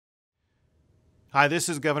Hi, this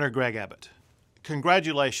is Governor Greg Abbott.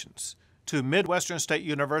 Congratulations to Midwestern State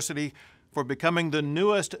University for becoming the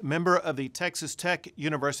newest member of the Texas Tech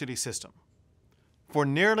University system. For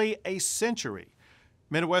nearly a century,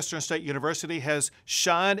 Midwestern State University has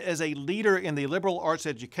shined as a leader in the liberal arts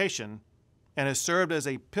education and has served as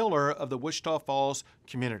a pillar of the Wichita Falls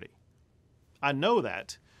community. I know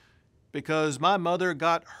that because my mother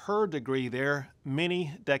got her degree there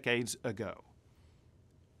many decades ago.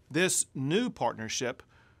 This new partnership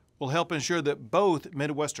will help ensure that both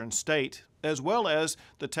Midwestern State as well as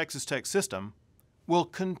the Texas Tech system will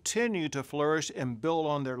continue to flourish and build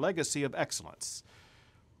on their legacy of excellence.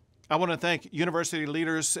 I want to thank university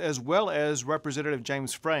leaders as well as Representative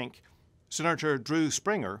James Frank, Senator Drew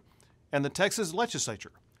Springer, and the Texas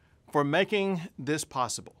legislature for making this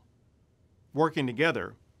possible. Working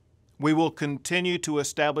together, we will continue to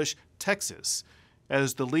establish Texas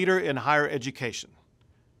as the leader in higher education.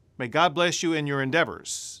 May God bless you in your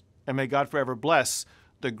endeavors, and may God forever bless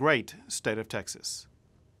the great state of Texas.